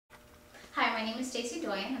my name is Stacey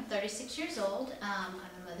Doyen. I'm 36 years old. I'm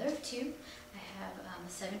a mother of two. I have a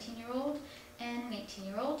 17-year-old and an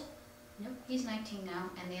 18-year-old. Nope, he's 19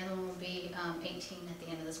 now, and the other one will be 18 at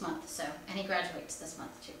the end of this month. So, and he graduates this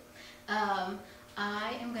month too.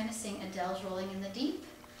 I am going to sing Adele's "Rolling in the Deep."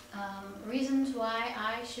 Reasons why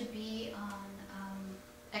I should be on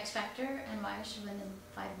X Factor and why I should win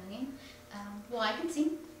the $5 million. Well, I can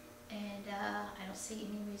sing, and I don't see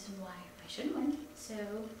any reason why I shouldn't win. So,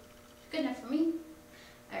 good enough for me.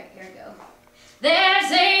 Alright, here we go.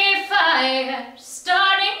 There's a fire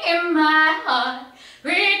starting in my heart,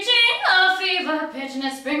 reaching a fever pitch, and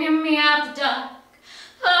it's bringing me out the dark.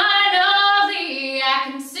 Finally, I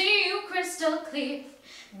can see you crystal clear.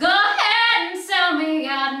 Go ahead and sell me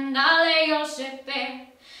out, and I'll lay your ship bare.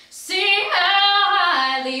 See how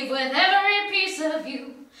I leave with every piece of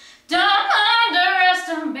you. Don't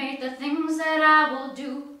underestimate the things that I will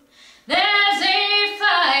do. There's a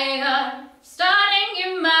fire starting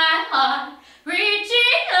in my heart,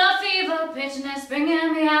 reaching a fever pitch, and it's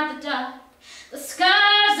bringing me out the dark.